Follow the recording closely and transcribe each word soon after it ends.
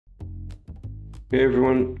Hey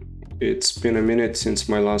everyone, it's been a minute since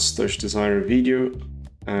my last TouchDesigner video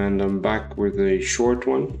and I'm back with a short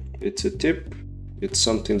one. It's a tip. It's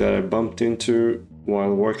something that I bumped into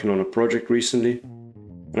while working on a project recently,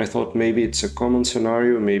 and I thought maybe it's a common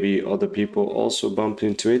scenario, maybe other people also bumped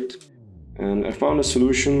into it, and I found a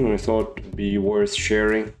solution and I thought it'd be worth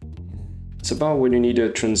sharing. It's about when you need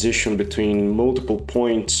a transition between multiple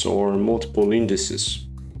points or multiple indices.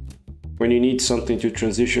 When you need something to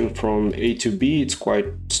transition from A to B, it's quite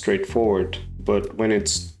straightforward, but when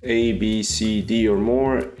it's A, B, C, D or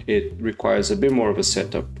more, it requires a bit more of a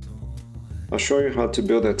setup. I'll show you how to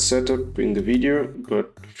build that setup in the video,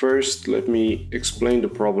 but first let me explain the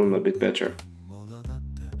problem a bit better.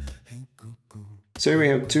 Say we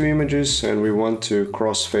have two images and we want to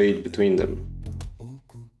crossfade between them.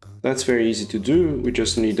 That's very easy to do, we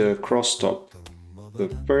just need a crosstalk. The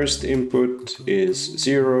first input is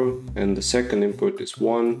 0 and the second input is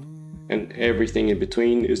 1, and everything in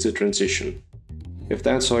between is the transition. If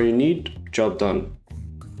that's all you need, job done.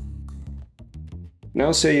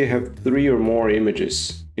 Now say you have 3 or more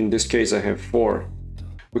images. In this case I have 4.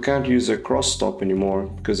 We can't use a crossstop anymore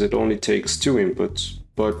because it only takes 2 inputs,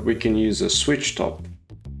 but we can use a switch top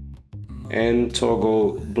and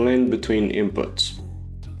toggle blend between inputs.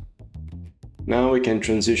 Now we can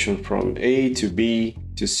transition from A to B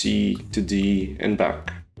to C to D and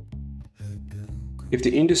back. If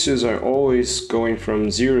the indices are always going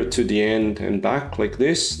from 0 to the end and back like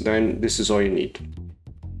this, then this is all you need.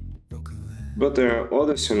 But there are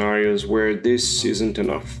other scenarios where this isn't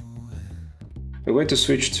enough. I'm going to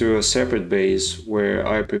switch to a separate base where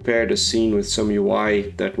I prepared a scene with some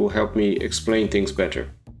UI that will help me explain things better.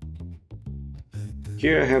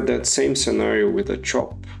 Here I have that same scenario with a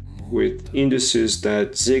chop, with indices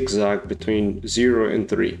that zigzag between 0 and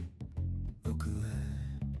 3.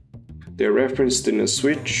 They're referenced in a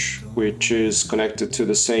switch, which is connected to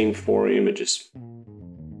the same 4 images.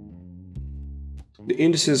 The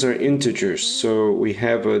indices are integers, so we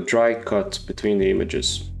have a dry cut between the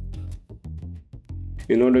images.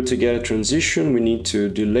 In order to get a transition, we need to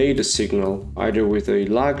delay the signal either with a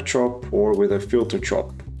lag chop or with a filter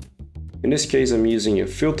chop. In this case, I'm using a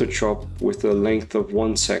filter chop with a length of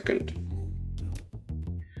 1 second.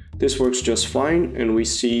 This works just fine, and we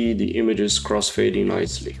see the images crossfading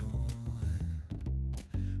nicely.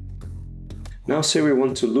 Now say we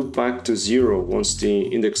want to loop back to 0 once the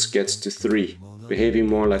index gets to 3, behaving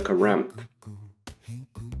more like a ramp.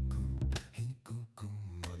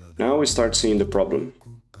 Now we start seeing the problem.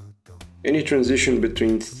 Any transition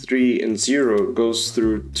between 3 and 0 goes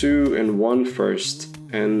through 2 and 1 first,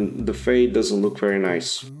 and the fade doesn't look very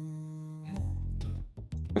nice.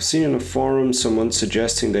 I've seen in a forum someone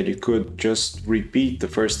suggesting that you could just repeat the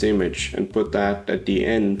first image and put that at the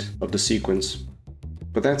end of the sequence,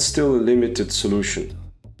 but that's still a limited solution.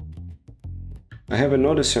 I have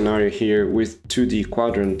another scenario here with 2D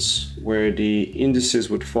quadrants where the indices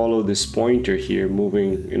would follow this pointer here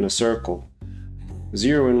moving in a circle.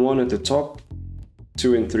 0 and 1 at the top,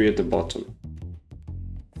 2 and 3 at the bottom.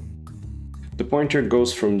 The pointer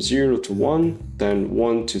goes from 0 to 1, then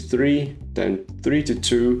 1 to 3, then 3 to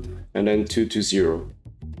 2, and then 2 to 0.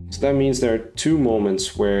 So that means there are 2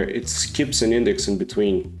 moments where it skips an index in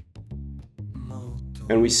between.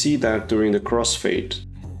 And we see that during the crossfade.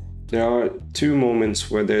 There are 2 moments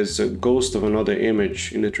where there's a ghost of another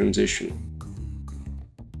image in the transition.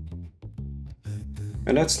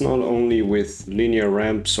 And that's not only with linear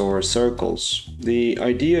ramps or circles. The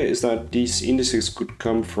idea is that these indices could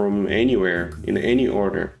come from anywhere, in any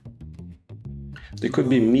order. They could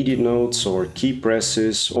be MIDI notes or key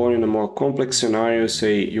presses, or in a more complex scenario,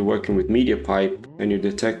 say you're working with media pipe and you're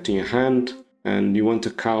detecting a hand and you want to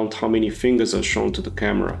count how many fingers are shown to the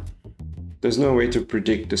camera. There's no way to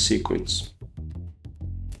predict the sequence.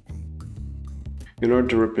 In order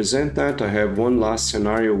to represent that, I have one last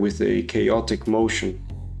scenario with a chaotic motion.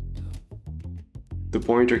 The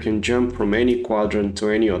pointer can jump from any quadrant to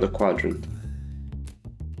any other quadrant.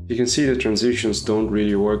 You can see the transitions don't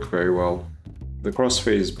really work very well. The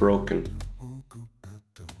crossfade is broken.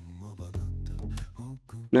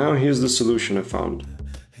 Now here's the solution I found.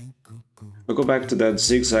 I'll go back to that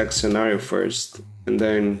zigzag scenario first, and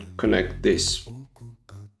then connect this.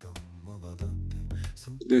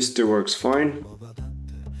 This still works fine.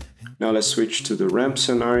 Now let's switch to the ramp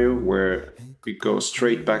scenario where we go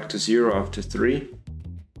straight back to 0 after 3.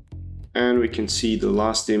 And we can see the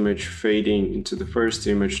last image fading into the first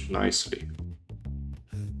image nicely.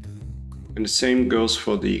 And the same goes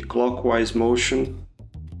for the clockwise motion.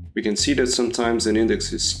 We can see that sometimes an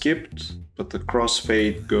index is skipped, but the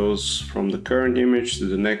crossfade goes from the current image to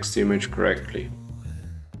the next image correctly.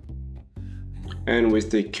 And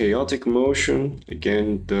with the chaotic motion,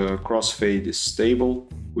 again, the crossfade is stable.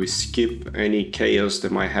 We skip any chaos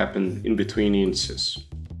that might happen in between instances.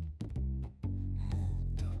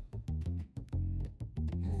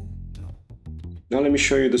 Now let me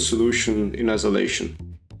show you the solution in isolation.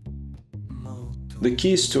 The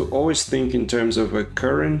key is to always think in terms of a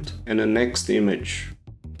current and a next image,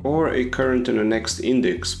 or a current and a next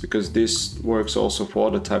index, because this works also for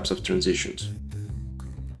other types of transitions.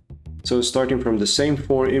 So starting from the same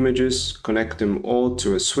 4 images, connect them all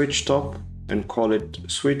to a switch top and call it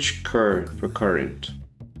switch cur for current.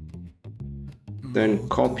 Then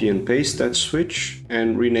copy and paste that switch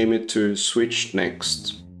and rename it to switch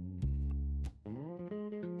next.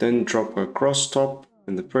 Then drop a cross top,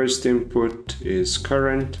 and the first input is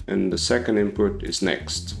current and the second input is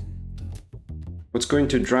next. What's going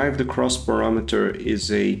to drive the cross parameter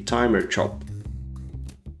is a timer chop,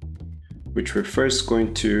 which we're first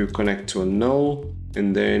going to connect to a null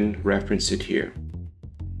and then reference it here.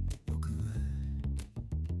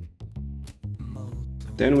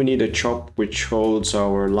 Then we need a chop which holds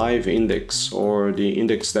our live index, or the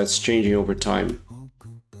index that's changing over time.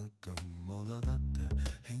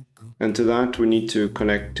 And to that we need to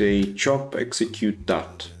connect a chop execute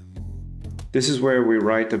dot. This is where we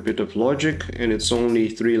write a bit of logic, and it's only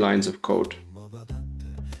 3 lines of code.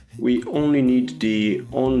 We only need the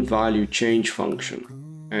onValueChange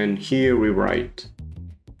function, and here we write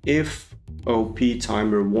if op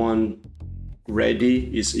timer 1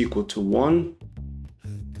 ready is equal to 1,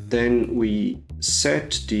 then we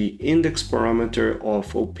set the index parameter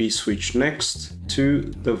of op switch next to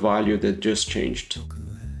the value that just changed.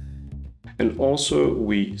 And also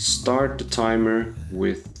we start the timer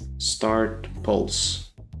with start pulse.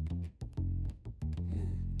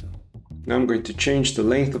 Now I'm going to change the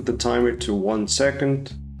length of the timer to 1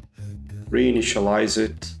 second, reinitialize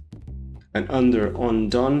it, and under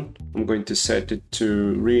onDone I'm going to set it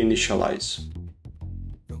to reinitialize.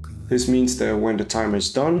 This means that when the timer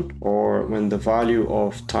is done, or when the value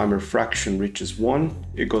of timer fraction reaches 1,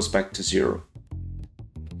 it goes back to 0.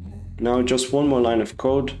 Now just one more line of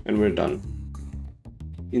code and we're done.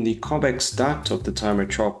 In the cobexDat of the timer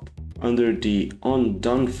chop, under the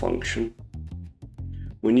onDone function,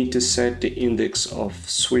 we need to set the index of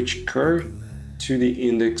switch cur to the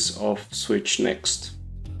index of switch next.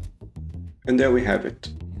 And there we have it.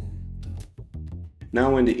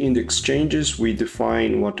 Now when the index changes, we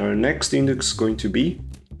define what our next index is going to be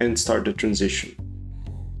and start the transition.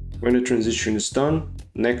 When the transition is done,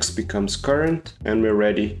 next becomes current and we're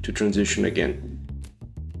ready to transition again.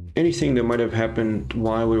 Anything that might have happened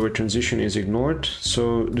while we were transitioning is ignored,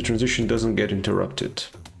 so the transition doesn't get interrupted.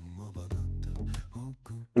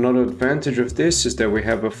 Another advantage of this is that we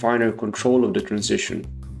have a finer control of the transition.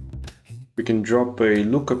 We can drop a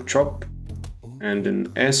lookup chop and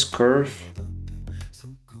an S-curve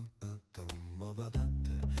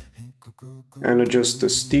and adjust the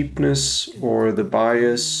steepness or the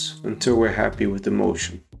bias until we're happy with the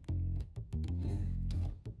motion.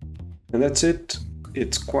 And that's it.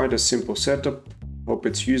 It's quite a simple setup. Hope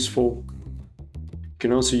it's useful. You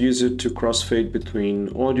can also use it to crossfade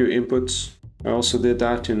between audio inputs. I also did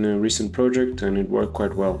that in a recent project and it worked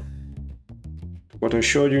quite well. What I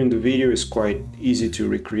showed you in the video is quite easy to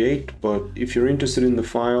recreate, but if you're interested in the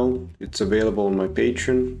file, it's available on my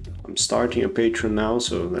Patreon. I'm starting a Patreon now,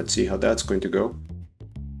 so let's see how that's going to go.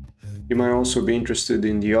 You might also be interested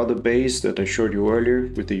in the other base that I showed you earlier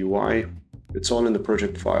with the UI. It's all in the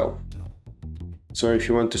project file. So if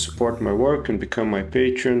you want to support my work and become my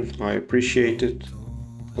patron, I appreciate it.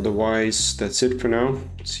 Otherwise, that's it for now.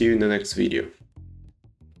 See you in the next video.